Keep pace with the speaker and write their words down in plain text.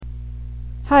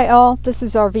Hi all, this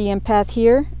is RV Empath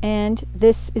here, and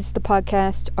this is the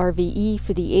podcast RVE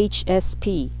for the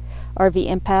HSP, RV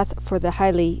Empath for the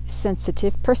highly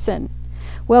sensitive person.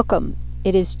 Welcome.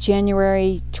 It is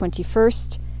January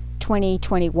 21st,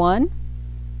 2021,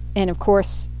 and of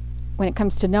course, when it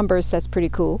comes to numbers, that's pretty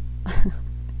cool.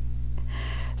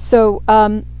 So,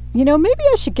 maybe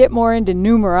I should get more into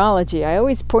numerology. I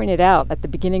always point it out at the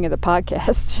beginning of the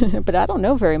podcast, but I don't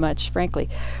know very much, frankly.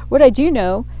 What I do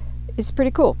know is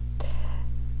pretty cool.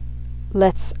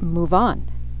 Let's move on.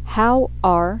 How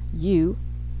are you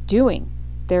doing?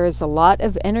 There is a lot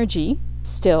of energy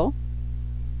still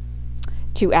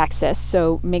to access,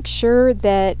 so make sure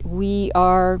that we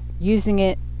are using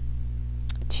it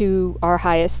to our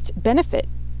highest benefit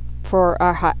for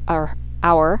our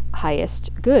highest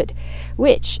good,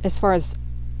 which, as far as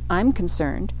I'm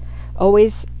concerned,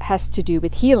 always has to do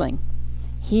with healing.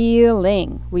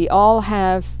 Healing. We all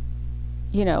have,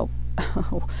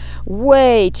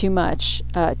 way too much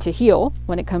to heal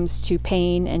when it comes to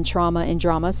pain and trauma and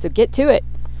drama, so get to it.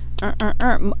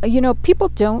 People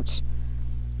don't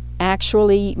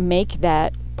actually make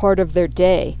that part of their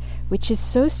day, which is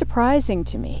so surprising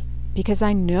to me, because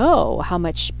I know how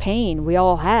much pain we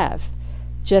all have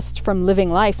just from living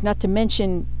life, not to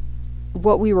mention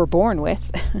what we were born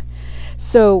with.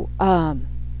 So,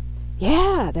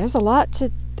 there's a lot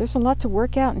to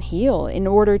work out and heal in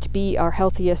order to be our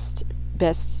healthiest,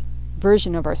 best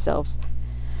version of ourselves.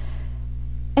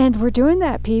 And we're doing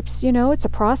that, peeps. It's a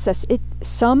process.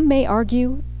 Some may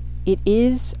argue it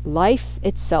is life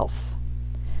itself.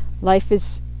 Life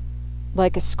is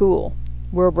like a school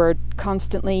where we're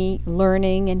constantly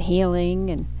learning and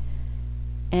healing,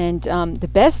 and the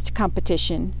best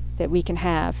competition that we can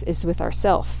have is with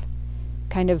ourself,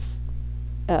 kind of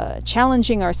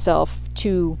challenging ourselves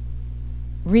to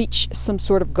reach some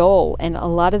sort of goal. And a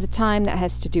lot of the time that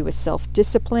has to do with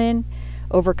self-discipline,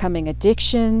 overcoming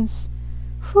addictions,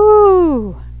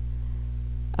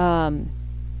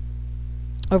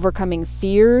 overcoming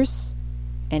fears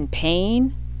and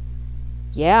pain.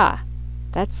 Yeah,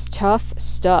 that's tough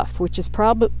stuff, which is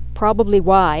probably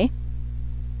why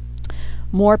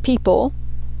more people,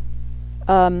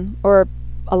 or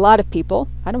a lot of people,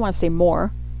 I don't want to say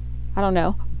more, I don't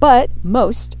know, but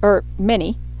most, or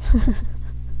many,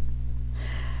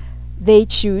 they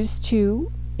choose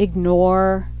to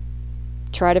ignore,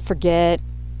 try to forget,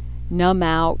 numb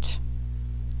out,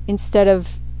 instead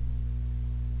of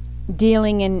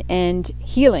dealing and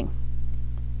healing.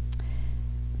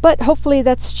 But hopefully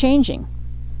that's changing,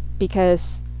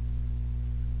 because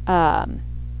I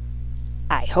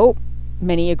hope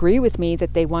many agree with me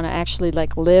that they want to actually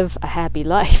live a happy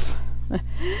life.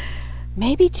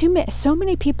 Maybe so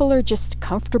many people are just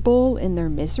comfortable in their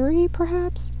misery,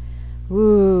 perhaps.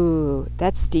 Ooh,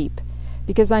 that's deep,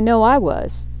 because I know I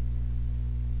was.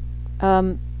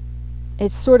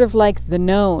 It's sort of like the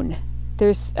known.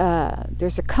 There's a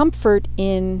comfort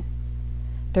in.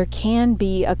 There can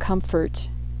be a comfort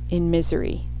in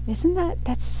misery.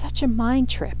 That's such a mind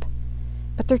trip?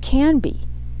 But there can be,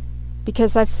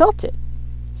 because I've felt it,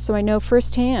 so I know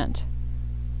firsthand.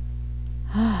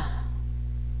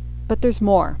 But there's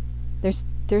more. There's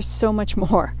so much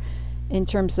more in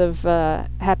terms of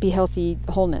happy, healthy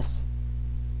wholeness.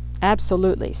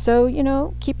 Absolutely.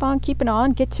 So, keep on keeping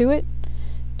on, get to it,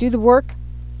 do the work.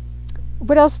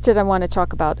 What else did I want to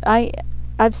talk about?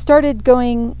 I've started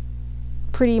going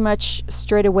pretty much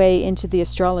straight away into the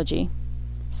astrology.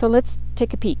 So let's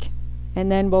take a peek, and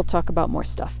then we'll talk about more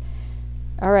stuff.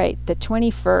 All right, the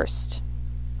 21st.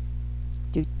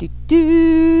 Do do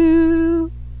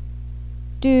do.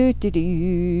 Do do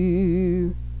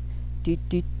do. Do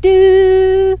do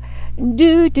do.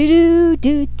 Do do do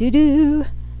do do do.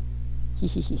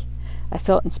 I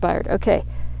felt inspired. Okay.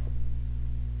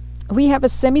 We have a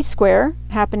semi-square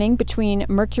happening between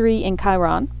Mercury and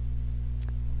Chiron.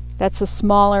 That's a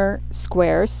smaller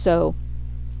square, so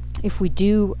if we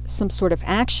do some sort of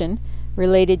action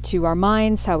related to our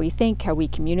minds, how we think, how we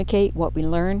communicate, what we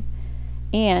learn,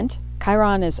 and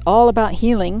Chiron is all about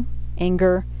healing,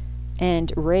 anger,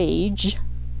 and rage,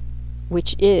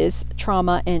 which is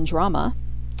trauma and drama.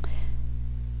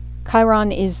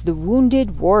 Chiron is the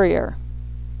wounded warrior,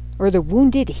 or the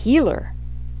wounded healer.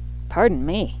 Pardon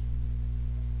me.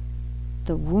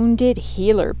 The wounded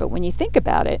healer. But when you think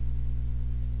about it,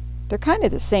 they're kind of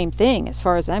the same thing as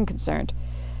far as I'm concerned.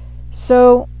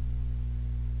 So,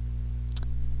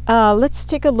 let's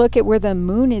take a look at where the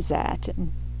moon is at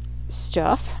and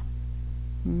stuff.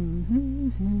 All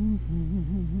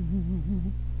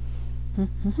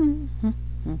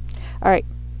right.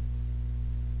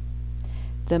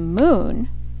 The moon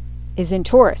is in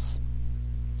Taurus.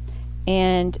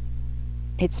 and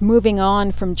it's moving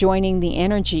on from joining the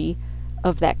energy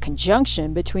of that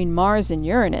conjunction between Mars and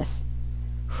Uranus.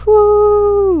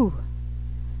 Whoo!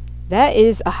 That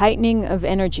is a heightening of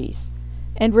energies.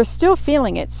 And we're still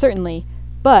feeling it, certainly,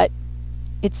 but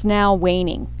it's now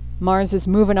waning. Mars is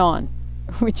moving on,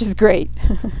 which is great.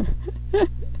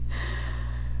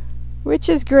 Which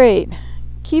is great.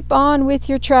 Keep on with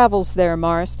your travels there,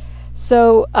 Mars.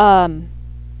 So,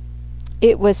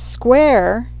 it was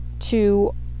square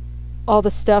to all the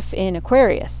stuff in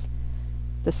Aquarius.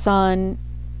 The Sun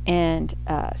and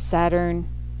Saturn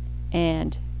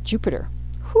and Jupiter.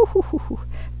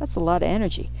 That's a lot of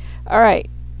energy. All right.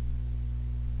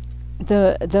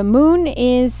 The moon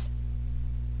is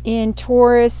in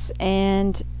Taurus,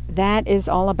 and that is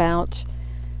all about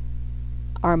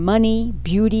our money,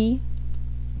 beauty,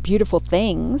 beautiful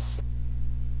things,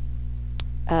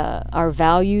 our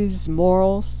values,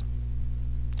 morals,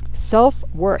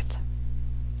 self-worth.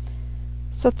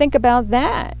 So think about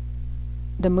that.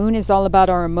 The moon is all about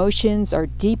our emotions, our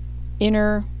deep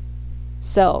inner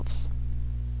selves.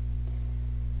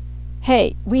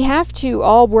 Hey, we have to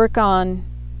all work on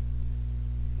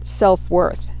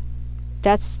self-worth.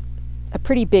 That's a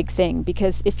pretty big thing,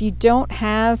 because if you don't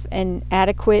have an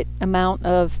adequate amount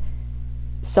of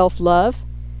self-love,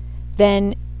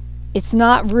 then it's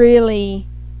not really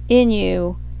in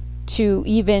you to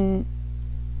even,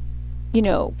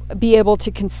 be able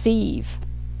to conceive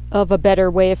of a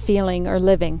better way of feeling or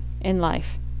living in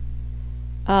life.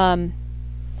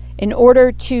 In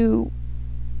order to,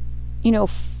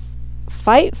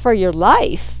 fight for your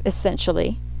life,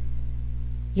 essentially,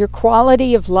 your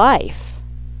quality of life,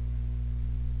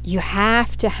 you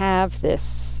have to have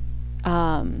this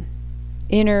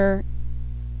inner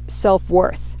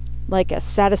self-worth, like a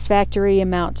satisfactory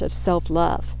amount of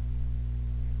self-love.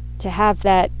 To have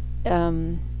that,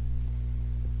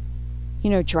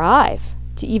 drive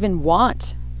to even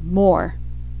want more.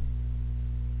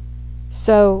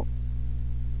 So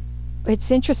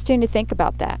it's interesting to think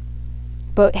about that.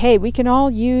 But hey, we can all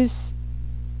use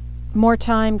more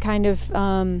time kind of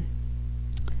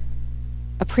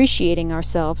appreciating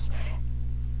ourselves.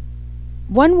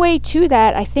 One way to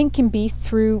that, I think, can be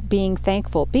through being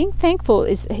thankful. Being thankful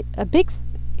is a big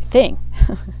thing.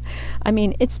 I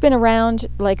mean, it's been around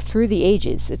like through the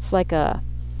ages. It's like a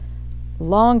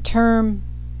long-term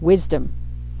wisdom.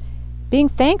 Being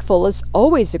thankful is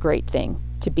always a great thing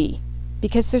to be,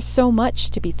 because there's so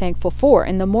much to be thankful for.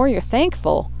 And the more you're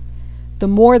thankful, the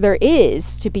more there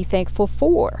is to be thankful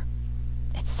for.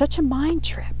 It's such a mind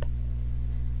trip.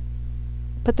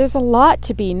 But there's a lot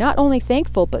to be not only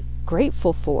thankful, but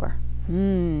grateful for.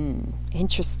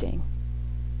 Interesting.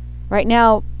 Right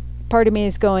now, part of me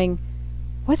is going,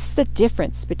 what's the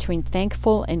difference between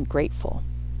thankful and grateful?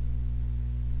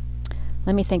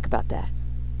 Let me think about that.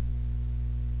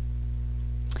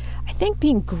 I think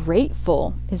being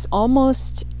grateful is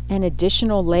almost an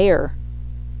additional layer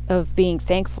of being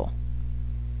thankful.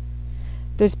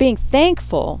 There's being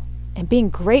thankful, and being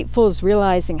grateful is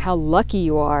realizing how lucky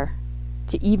you are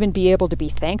to even be able to be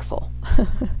thankful.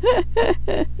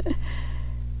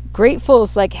 Grateful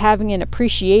is like having an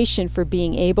appreciation for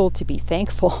being able to be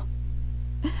thankful.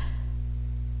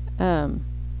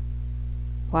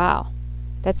 Wow,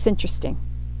 that's interesting.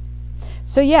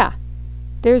 So yeah,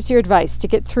 there's your advice to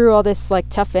get through all this like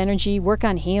tough energy. Work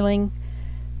on healing.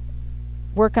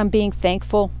 Work on being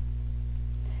thankful.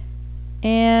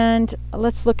 And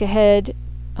let's look ahead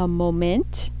a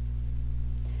moment.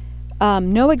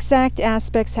 No exact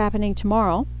aspects happening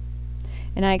tomorrow,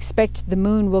 and I expect the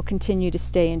moon will continue to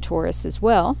stay in Taurus as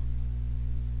well.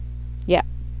 Yeah.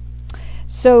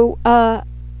 So,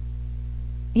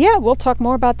 we'll talk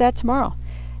more about that tomorrow.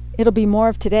 It'll be more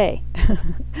of today,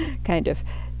 kind of.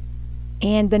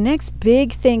 And the next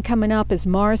big thing coming up is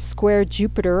Mars square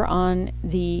Jupiter on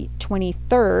the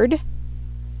 23rd,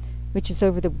 which is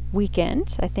over the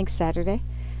weekend, I think Saturday.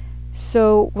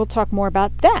 So we'll talk more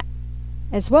about that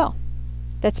as well.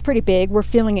 That's pretty big. We're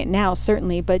feeling it now,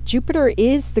 certainly. But Jupiter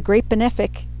is the great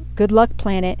benefic, good luck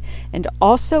planet, and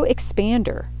also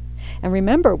expander. And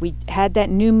remember, we had that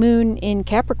new moon in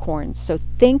Capricorn. So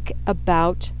think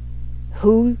about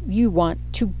who you want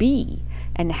to be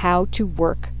and how to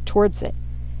work towards it.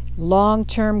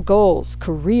 Long-term goals,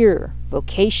 career,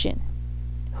 vocation,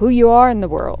 who you are in the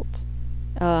world,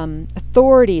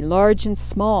 authority, large and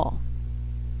small.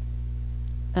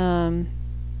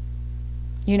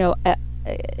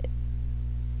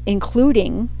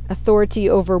 Including authority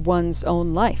over one's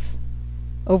own life,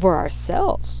 over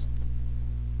ourselves.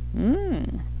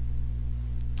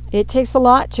 It takes a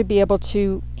lot to be able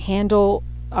to handle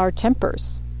our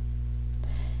tempers.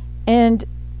 And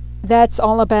that's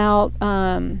all about,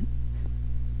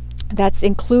 that's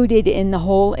included in the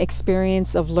whole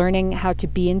experience of learning how to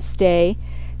be and stay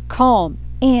calm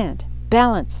and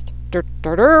balanced.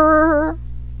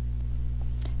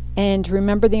 And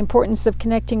remember the importance of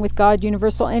connecting with God,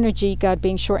 universal energy, God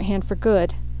being shorthand for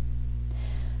good.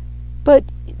 But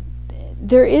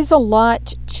there is a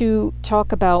lot to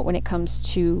talk about when it comes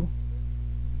to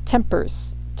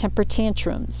tempers, temper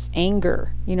tantrums,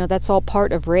 anger. That's all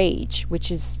part of rage,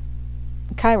 which is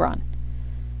Chiron.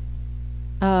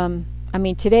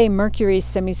 Today Mercury is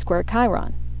semi-square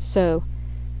Chiron. So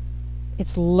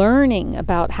it's learning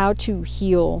about how to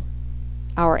heal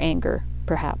our anger,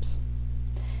 perhaps.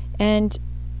 And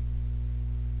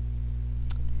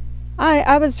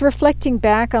I was reflecting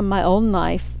back on my own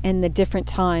life and the different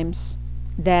times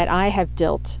that I have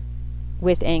dealt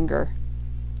with anger.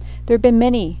 There have been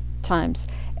many times,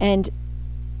 and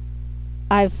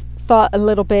I've thought a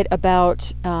little bit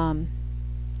about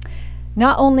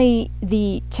not only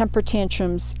the temper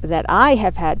tantrums that I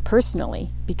have had personally,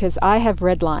 because I have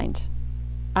redlined.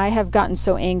 I have gotten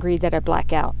so angry that I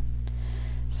black out.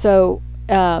 So,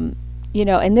 and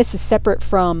this is separate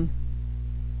from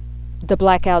the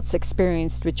blackouts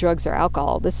experienced with drugs or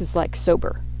alcohol. This is like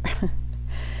sober.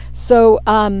 So,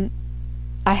 I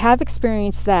have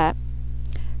experienced that.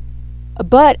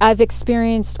 But I've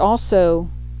experienced also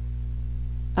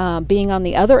being on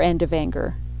the other end of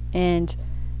anger, and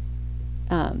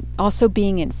also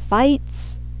being in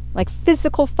fights, like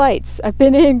physical fights. I've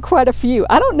been in quite a few.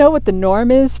 I don't know what the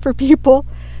norm is for people.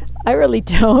 I really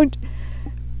don't.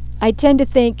 I tend to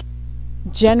think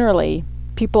generally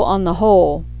people on the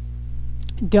whole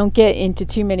don't get into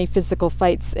too many physical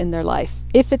fights in their life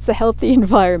if it's a healthy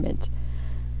environment.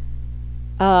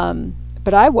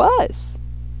 But I was.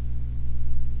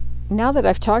 Now that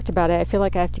I've talked about it, I feel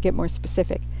like I have to get more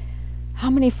specific. How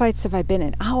many fights have I been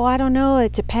in? Oh, I don't know.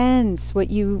 It depends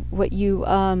what you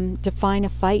define a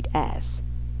fight as.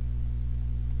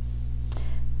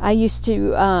 I used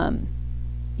to,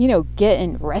 get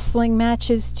in wrestling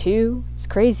matches too. It's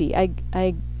crazy.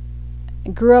 I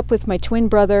grew up with my twin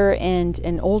brother and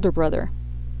an older brother,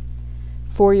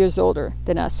 4 years older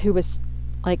than us, who was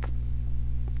like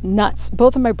nuts.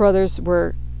 Both of my brothers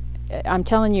were, I'm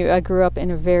telling you, I grew up in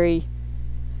a very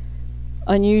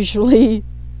unusually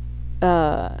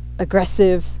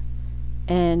aggressive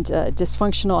and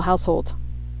dysfunctional household.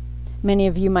 Many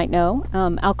of you might know.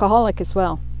 Alcoholic as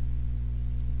well.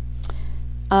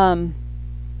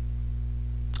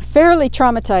 Fairly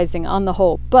traumatizing on the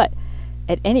whole, but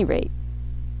at any rate,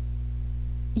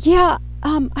 I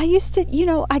used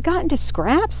to, I got into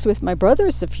scraps with my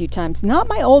brothers a few times. Not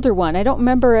my older one. I don't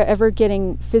remember ever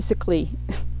getting physically,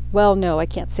 well, no, I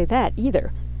can't say that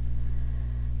either.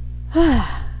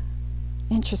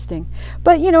 Interesting.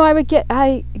 But,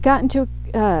 I got into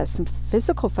some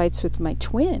physical fights with my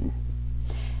twin.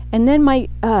 And then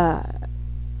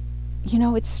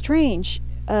it's strange.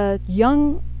 A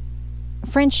young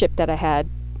friendship that I had,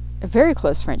 a very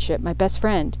close friendship, my best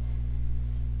friend,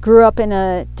 grew up in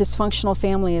a dysfunctional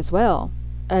family as well,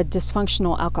 a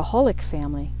dysfunctional alcoholic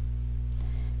family.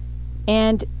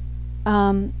 And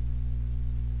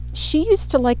she used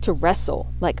to like to wrestle,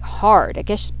 like hard, I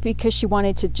guess because she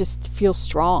wanted to just feel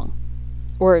strong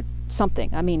or something.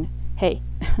 I mean, hey,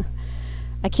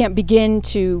 I can't begin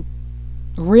to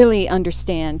really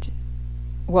understand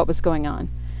what was going on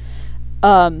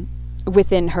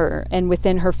within her and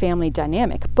within her family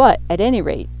dynamic. But at any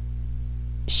rate,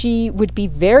 she would be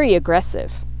very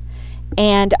aggressive.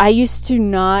 And I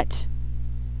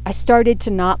started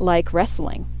to not like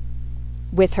wrestling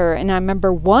with her. And I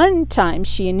remember one time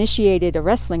she initiated a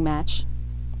wrestling match.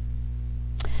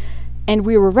 And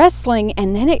we were wrestling,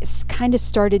 and then it kind of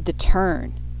started to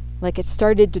turn. Like it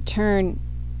started to turn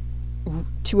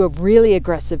to a really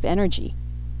aggressive energy.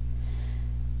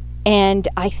 And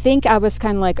I think I was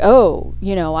kind of like, oh,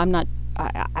 I'm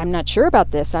not sure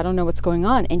about this. I don't know what's going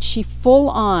on. And she full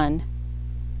on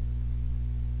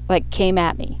came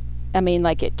at me. I mean,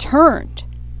 it turned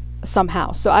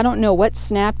somehow. So I don't know what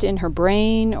snapped in her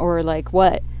brain or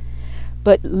what.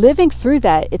 But living through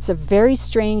that, it's a very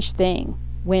strange thing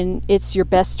when it's your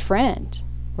best friend,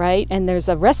 right? And there's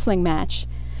a wrestling match,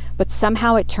 but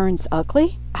somehow it turns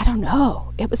ugly. I don't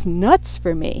know. It was nuts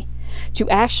for me to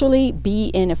actually be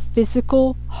in a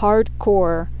physical,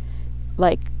 hardcore,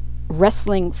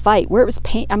 wrestling fight where it was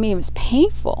it was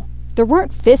painful. There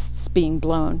weren't fists being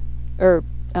blown, or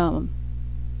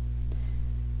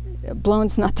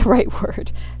blown's not the right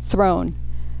word, thrown.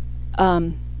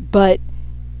 But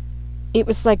it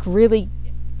was really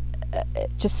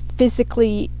just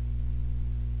physically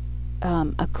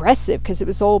aggressive because it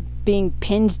was all being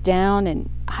pinned down, and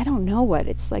I don't know what.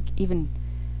 It's like even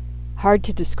hard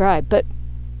to describe. But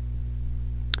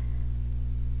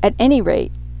at any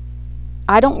rate,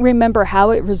 I don't remember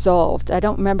how it resolved. I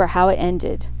don't remember how it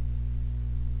ended.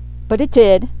 But it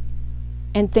did,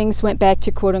 and things went back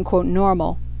to quote-unquote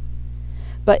normal.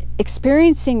 But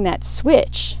experiencing that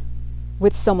switch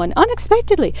with someone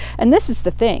unexpectedly, and this is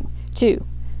the thing, too.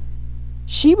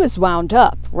 She was wound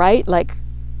up, right? Like,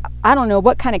 I don't know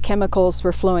what kind of chemicals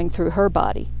were flowing through her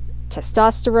body.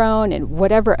 Testosterone and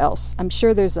whatever else. I'm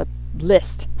sure there's a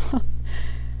list.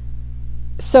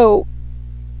 So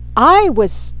I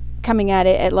was coming at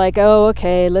it at like, oh,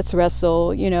 okay, let's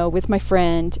wrestle, with my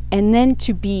friend. And then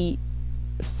to be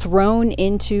thrown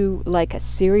into like a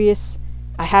serious,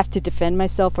 I have to defend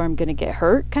myself or I'm going to get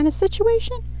hurt kind of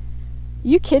situation.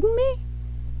 You kidding me?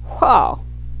 Wow.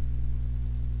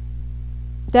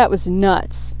 That was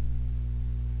nuts.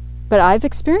 But I've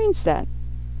experienced that.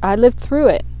 I lived through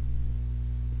it.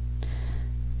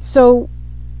 So,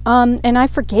 and I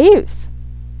forgave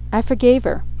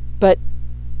her. But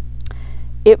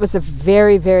it was a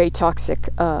very, very toxic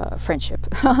friendship.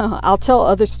 I'll tell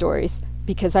other stories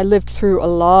because I lived through a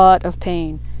lot of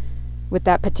pain with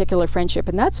that particular friendship.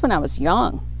 And that's when I was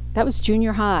young. That was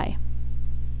junior high.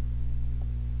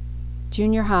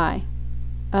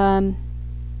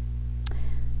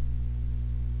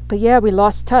 But yeah, we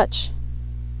lost touch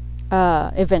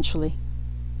eventually.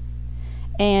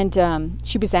 And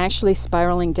she was actually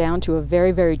spiraling down to a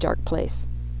very, very dark place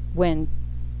when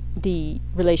the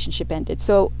relationship ended.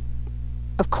 So,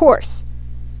 of course,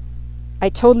 I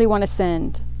totally want to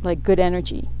send like good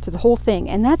energy to the whole thing.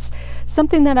 And that's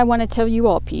something that I want to tell you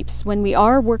all, peeps. When we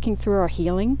are working through our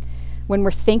healing, when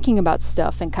we're thinking about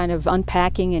stuff and kind of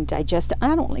unpacking and digesting,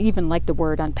 I don't even like the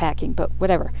word unpacking, but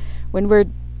whatever. When we're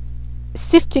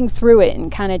sifting through it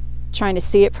and kind of trying to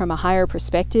see it from a higher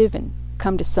perspective and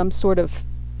come to some sort of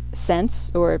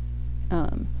sense or,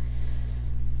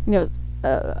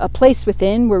 a place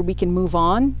within where we can move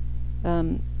on,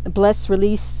 bless,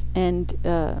 release, and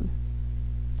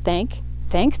thank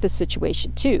the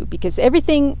situation too, because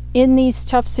everything in these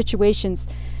tough situations,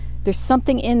 there's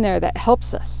something in there that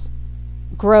helps us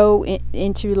grow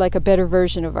into like a better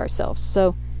version of ourselves.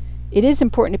 So it is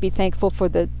important to be thankful for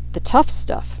the tough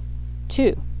stuff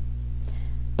too.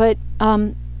 But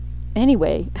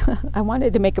anyway, I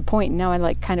wanted to make a point and now I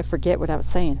like kind of forget what I was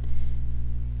saying.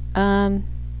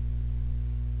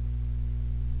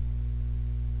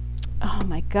 Oh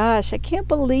my gosh, I can't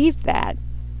believe that.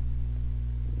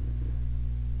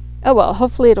 Oh well,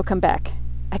 hopefully it'll come back.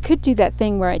 I could do that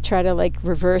thing where I try to like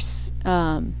reverse.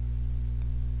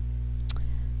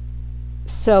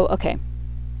 So, okay.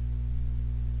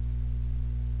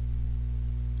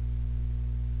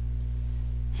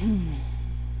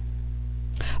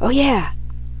 Oh yeah.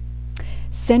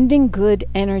 Sending good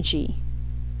energy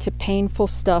to painful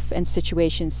stuff and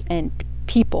situations and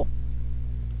people.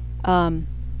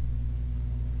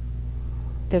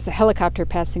 There's a helicopter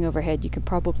passing overhead. You can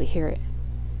probably hear it.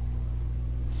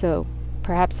 So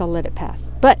perhaps I'll let it pass.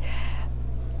 But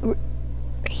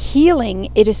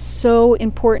healing, it is so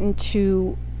important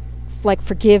to like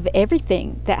forgive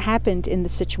everything that happened in the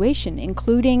situation,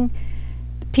 including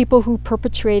the people who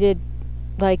perpetrated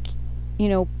like,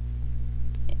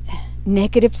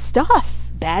 negative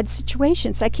stuff, bad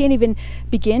situations. I can't even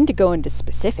begin to go into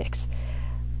specifics.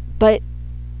 But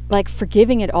like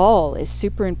forgiving it all is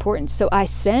super important. So I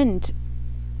send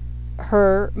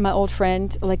her, my old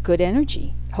friend, like good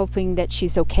energy, hoping that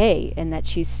she's okay and that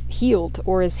she's healed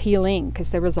or is healing,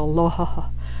 because there was a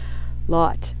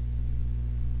lot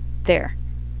there.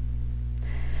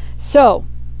 So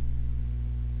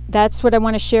that's what I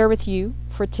want to share with you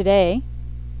for today.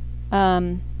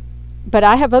 But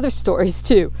I have other stories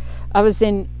too. I was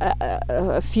in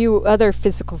a few other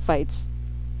physical fights.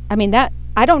 I mean, that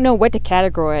I don't know what to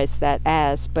categorize that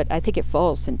as, but I think it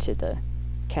falls into the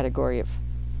category of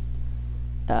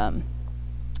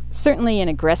certainly an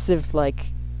aggressive, like,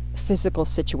 physical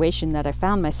situation that I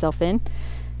found myself in.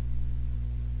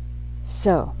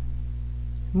 So,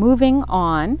 moving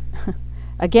on.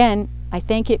 Again, I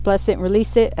thank it, bless it, and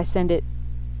release it. I send it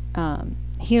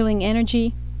healing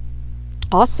energy.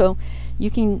 Also, you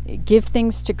can give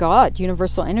things to God,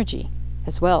 universal energy,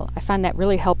 as well. I find that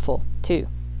really helpful, too.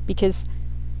 Because,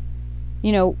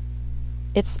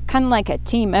 it's kind of like a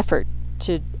team effort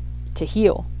to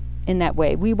heal in that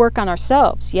way. We work on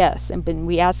ourselves, yes, and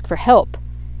we ask for help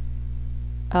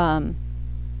to,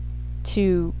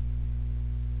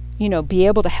 be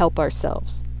able to help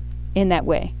ourselves in that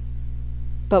way.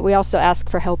 But we also ask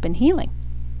for help in healing.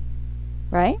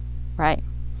 Right? Right.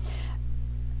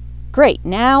 Great.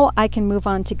 Now I can move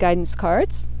on to guidance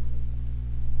cards.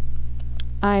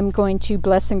 I'm going to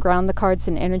bless and ground the cards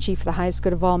in energy for the highest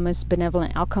good of all, most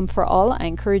benevolent outcome for all. I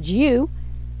encourage you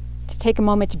to take a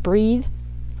moment to breathe.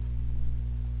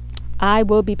 I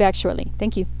will be back shortly.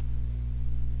 Thank you.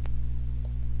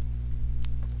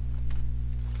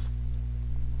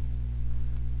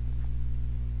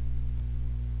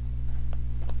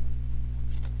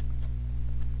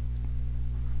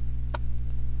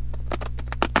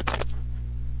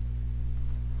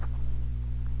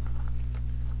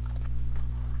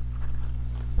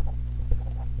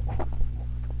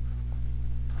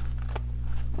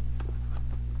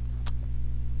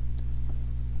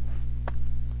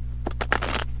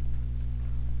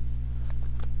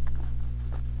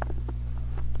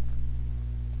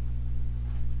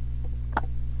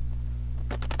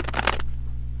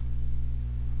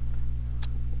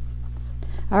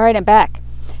 All right, I'm back.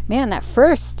 Man, that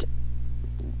first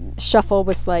shuffle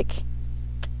was like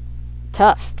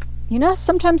tough. You know,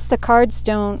 sometimes the cards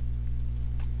don't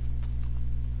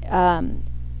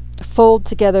fold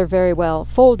together very well.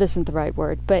 Fold isn't the right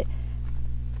word, but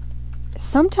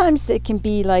sometimes it can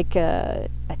be like a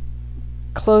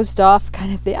closed off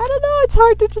kind of thing. I don't know, it's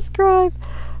hard to describe.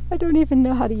 I don't even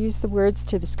know how to use the words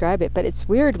to describe it, but it's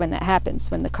weird when that happens,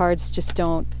 when the cards just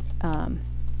don't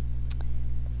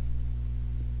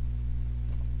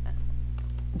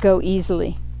go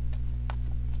easily.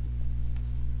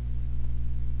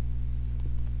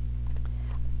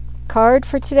 Card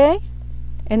for today,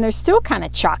 and they're still kind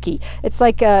of chalky. It's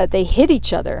like they hit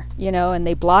each other, you know, and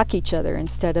they block each other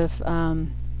instead of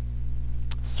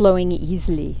flowing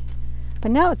easily.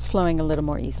 But now it's flowing a little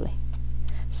more easily.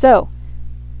 So,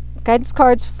 guidance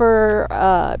cards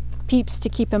for peeps to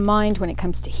keep in mind when it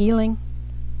comes to healing,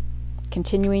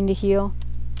 continuing to heal.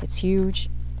 It's huge,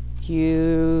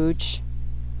 huge.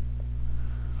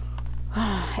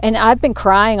 And I've been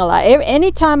crying a lot.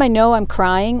 Anytime I know I'm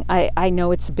crying, I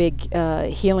know it's a big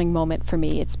healing moment for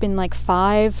me. It's been like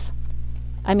 5,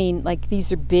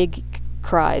 these are big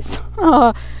cries.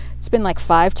 It's been like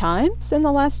 5 times in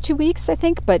the last 2 weeks, I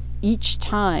think, but each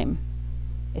time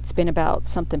it's been about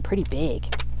something pretty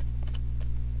big.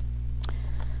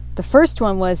 The first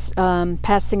one was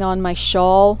passing on my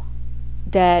shawl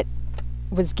that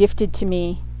was gifted to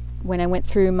me when I went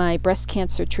through my breast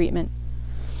cancer treatment.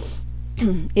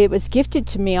 It was gifted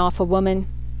to me off a woman,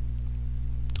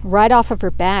 right off of her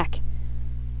back.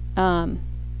 It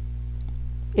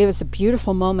was a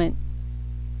beautiful moment.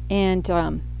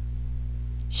 And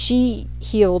she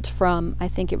healed from, I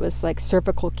think it was like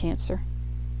cervical cancer.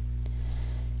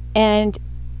 And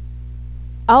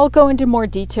I'll go into more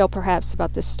detail perhaps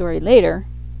about this story later,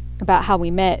 about how we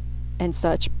met and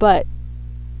such. But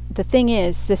the thing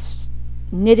is, this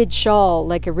knitted shawl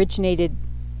like originated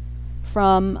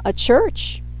from a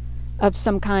church of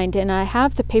some kind, and I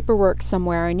have the paperwork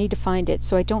somewhere. I need to find it,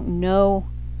 so I don't know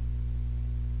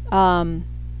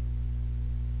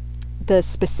the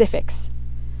specifics.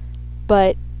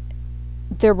 But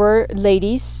there were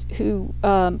ladies who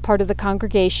part of the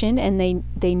congregation, and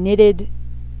they knitted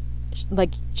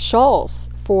like shawls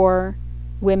for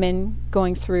women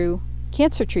going through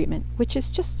cancer treatment, which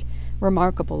is just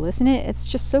remarkable, isn't it? It's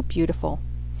just so beautiful.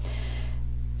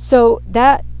 So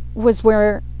that was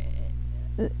where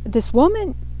this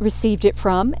woman received it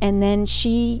from, and then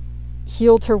she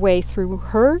healed her way through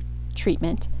her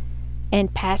treatment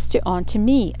and passed it on to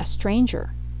me, a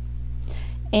stranger.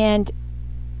 And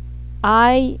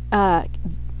I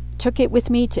took it with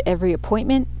me to every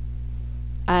appointment.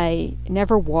 I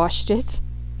never washed it,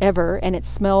 ever, and it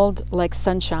smelled like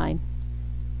sunshine.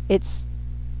 It's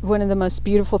one of the most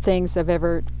beautiful things I've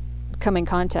ever come in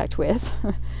contact with.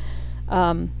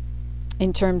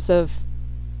 In terms of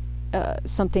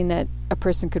something that a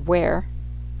person could wear.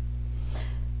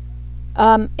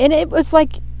 And it was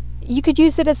like, you could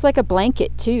use it as like a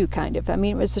blanket too, kind of. I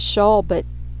mean, it was a shawl, but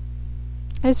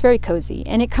it was very cozy,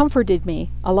 and it comforted me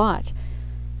a lot.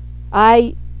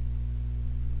 I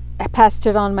passed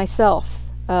it on myself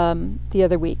the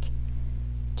other week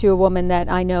to a woman that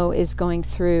I know is going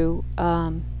through,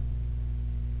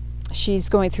 she's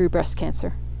going through breast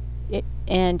cancer.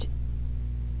 And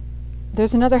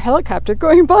there's another helicopter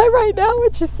going by right now,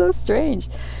 which is so strange.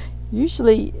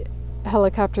 Usually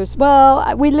helicopters,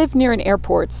 well, we live near an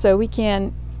airport, so we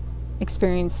can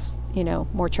experience,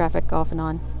 more traffic off and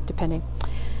on, depending.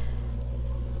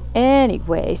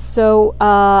 Anyway, so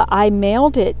I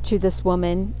mailed it to this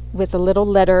woman with a little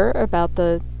letter about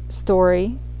the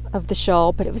story of the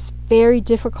shawl, but it was very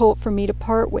difficult for me to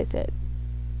part with it.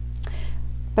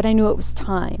 But I knew it was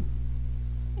time.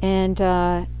 And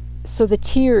So the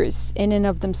tears in and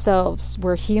of themselves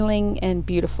were healing and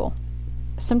beautiful.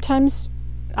 Sometimes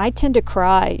I tend to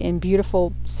cry in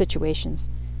beautiful situations.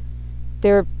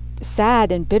 They're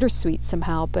sad and bittersweet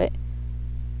somehow, but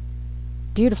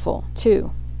beautiful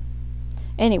too.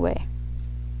 Anyway,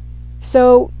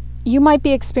 so you might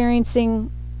be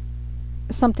experiencing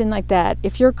something like that.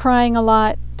 If you're crying a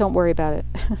lot, don't worry about it.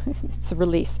 It's a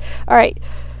release. All right.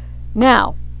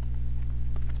 Now,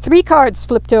 3 cards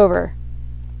flipped over.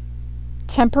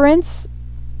 Temperance,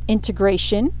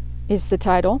 Integration is the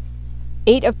title.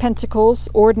 8 of Pentacles,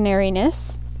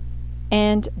 Ordinariness.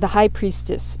 And the High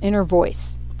Priestess, Inner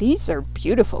Voice. These are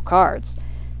beautiful cards.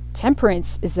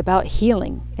 Temperance is about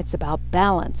healing. It's about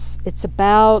balance. It's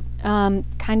about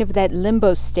kind of that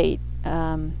limbo state.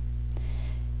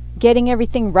 Getting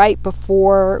everything right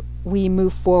before we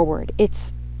move forward.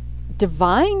 It's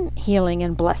divine healing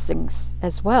and blessings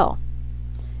as well.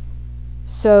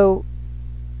 So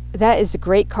that is a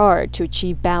great card to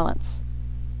achieve balance.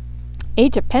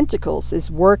 8 of Pentacles is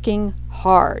working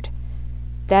hard.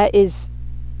 That is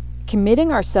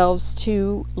committing ourselves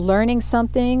to learning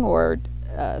something or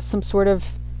some sort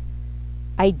of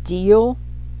ideal,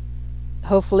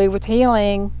 hopefully with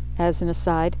healing as an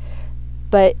aside,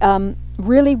 but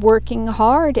really working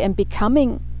hard and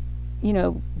becoming,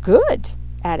 good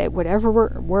at it, whatever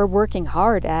we're working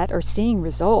hard at, or seeing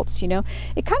results.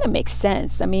 It kind of makes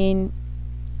sense. I mean,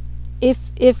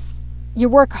 if you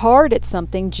work hard at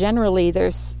something, generally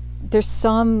there's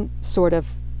some sort of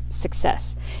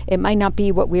success. It might not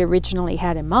be what we originally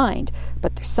had in mind,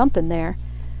 but there's something there.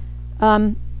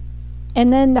 And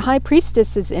then the High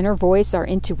Priestess is inner voice, our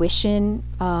intuition,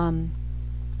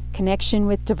 connection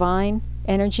with divine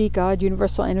energy, God,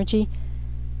 universal energy.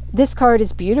 This card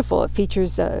is beautiful. It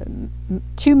features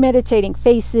 2 meditating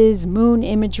faces, moon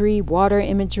imagery, water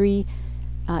imagery,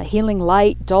 healing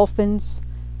light, dolphins,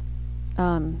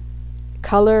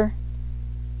 color,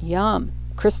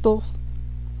 crystals.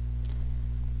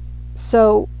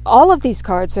 So all of these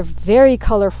cards are very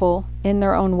colorful in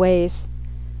their own ways,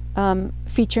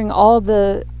 featuring all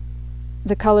the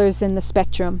colors in the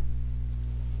spectrum.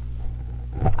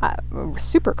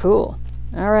 Super cool.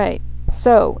 All right.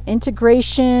 So,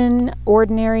 integration,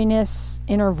 ordinariness,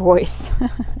 inner voice.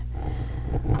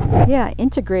 Yeah,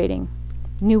 integrating.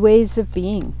 New ways of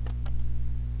being.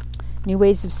 New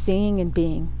ways of seeing and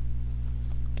being.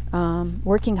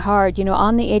 Working hard.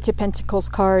 On the 8 of Pentacles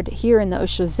card here in the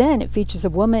Osho Zen, it features a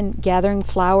woman gathering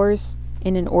flowers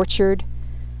in an orchard.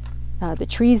 The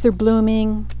trees are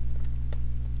blooming.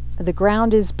 The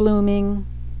ground is blooming.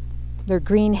 There are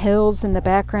green hills in the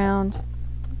background.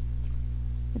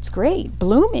 It's great.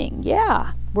 Blooming.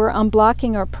 Yeah. We're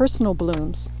unblocking our personal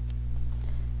blooms.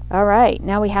 All right.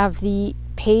 Now we have the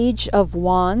Page of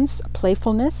Wands,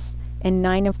 playfulness, and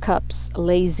 9 of Cups,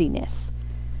 laziness.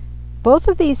 Both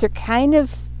of these are kind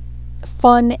of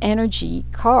fun energy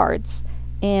cards.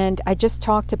 And I just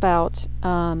talked about,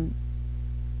 I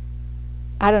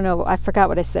don't know, I forgot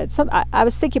what I said. I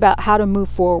was thinking about how to move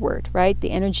forward, right?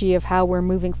 The energy of how we're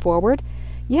moving forward.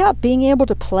 Yeah, being able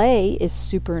to play is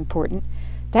super important.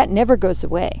 That never goes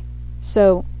away.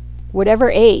 So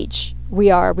whatever age we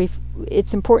are,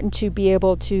 it's important to be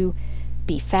able to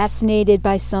be fascinated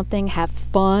by something, have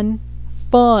fun.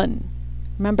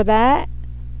 Remember that?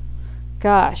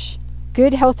 Gosh,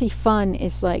 good, healthy fun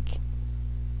is like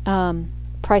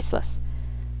priceless.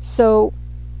 So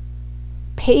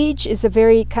Page is a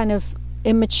very kind of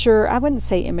immature, I wouldn't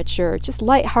say immature, just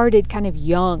lighthearted, kind of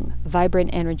young,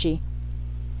 vibrant energy.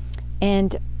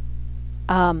 And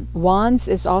Wands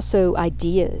is also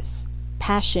ideas,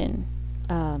 passion.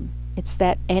 It's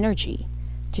that energy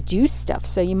to do stuff.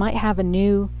 So you might have a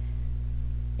new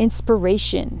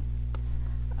inspiration.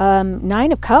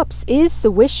 9 of Cups is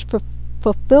the wish for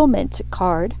fulfillment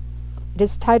card. It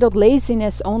is titled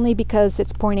Laziness only because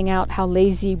it's pointing out how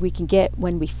lazy we can get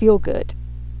when we feel good,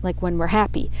 like when we're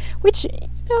happy, which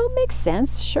makes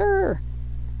sense. Sure,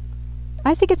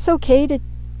 I think it's okay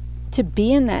to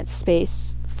be in that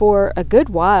space for a good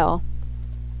while,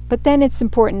 but then it's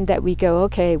important that we go,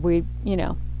 okay, we've been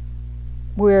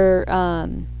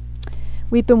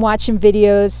watching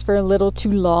videos for a little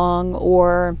too long,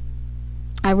 or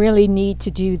I really need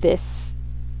to do this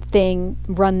thing,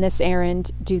 run this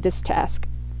errand, do this task.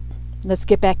 Let's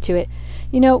get back to it.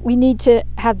 We need to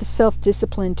have the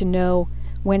self-discipline to know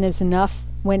when enough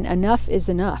is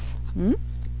enough.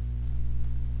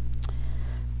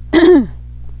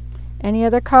 Any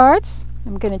other cards?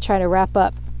 I'm going to try to wrap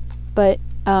up. But,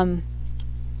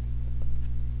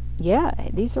 yeah,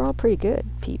 these are all pretty good,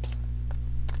 peeps.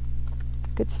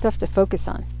 Good stuff to focus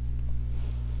on.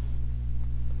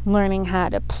 learning how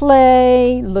to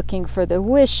play, looking for the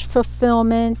wish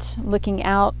fulfillment, looking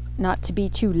out not to be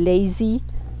too lazy,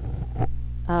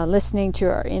 listening to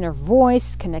our inner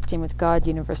voice, connecting with God,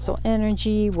 universal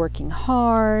energy, working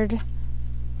hard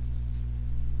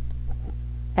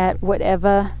at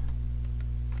whatever,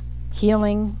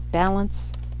 healing,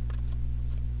 balance.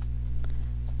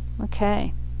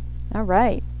 Okay, all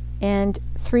right. And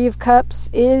Three of Cups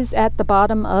is at the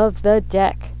bottom of the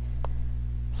deck.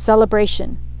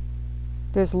 Celebration.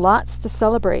 There's lots to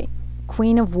celebrate.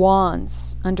 Queen of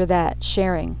Wands under that,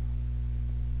 sharing.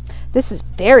 This is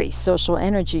very social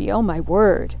energy. Oh my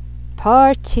word.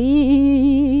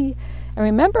 Party. And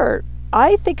remember,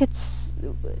 I think it's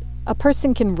a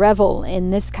person can revel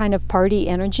in this kind of party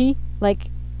energy. Like,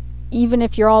 even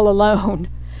if you're all alone,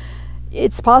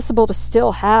 it's possible to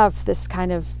still have this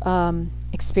kind of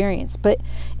experience. But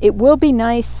it will be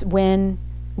nice when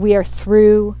we are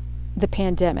through the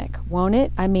pandemic, won't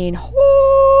it? I mean,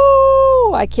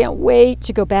 I can't wait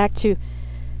to go back to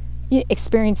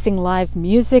experiencing live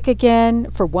music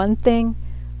again, for one thing.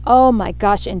 Oh my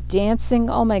gosh, and dancing.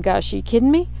 Oh my gosh, are you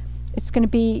kidding me? It's going to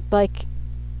be like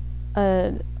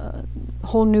a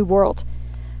whole new world.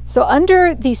 So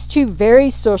under these two very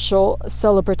social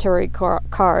celebratory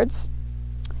cards,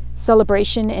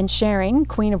 celebration and sharing,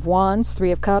 Queen of Wands,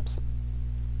 Three of Cups,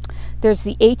 there's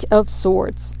the Eight of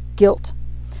Swords, guilt.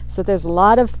 So there's a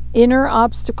lot of inner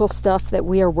obstacle stuff that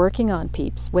we are working on,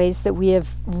 peeps, ways that we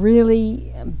have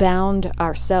really bound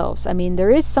ourselves. I mean, there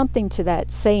is something to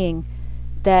that saying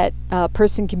that a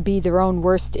person can be their own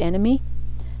worst enemy.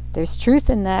 There's truth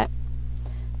in that.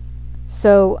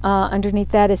 So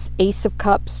underneath that is Ace of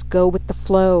Cups, go with the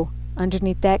flow.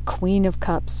 Underneath that, Queen of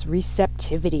Cups,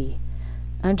 receptivity.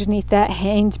 Underneath that,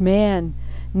 Hanged Man,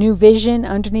 new vision.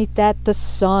 Underneath that, the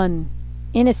Sun,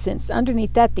 innocence.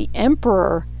 Underneath that, the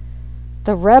Emperor,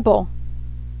 the Rebel.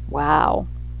 Wow.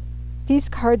 These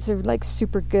cards are like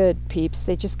super good, peeps.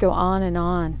 They just go on and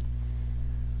on.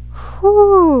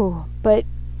 Whew. But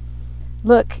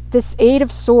look, this Eight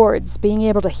of Swords, being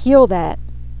able to heal that.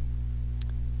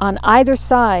 On either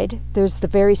side, there's the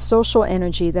very social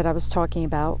energy that I was talking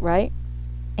about, right?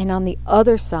 And on the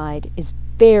other side is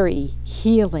very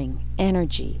healing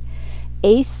energy.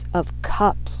 Ace of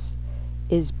Cups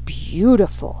is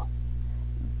beautiful.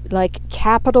 Like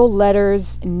capital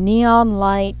letters, neon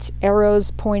light, arrows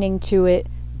pointing to it,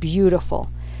 beautiful.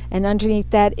 And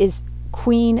underneath that is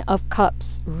Queen of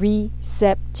Cups,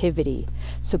 receptivity.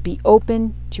 So be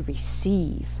open to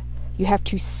receive. You have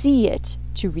to see it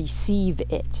to receive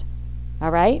it.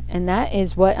 All right? And that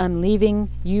is what I'm leaving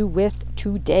you with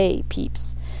today,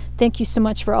 peeps. Thank you so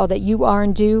much for all that you are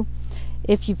and do.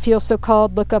 If you feel so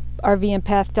called, look up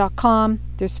rvempath.com.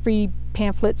 There's free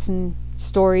pamphlets and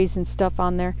stories and stuff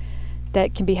on there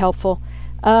that can be helpful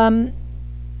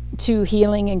to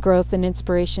healing and growth and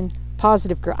inspiration.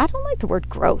 Positive growth. I don't like the word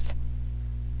growth.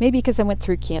 Maybe because I went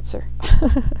through cancer.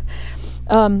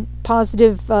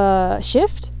 Positive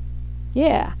shift?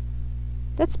 Yeah,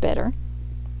 that's better.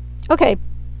 Okay.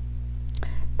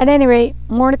 At any rate,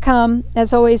 more to come.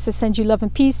 As always, I send you love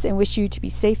and peace and wish you to be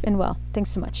safe and well. Thanks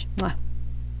so much. Mwah.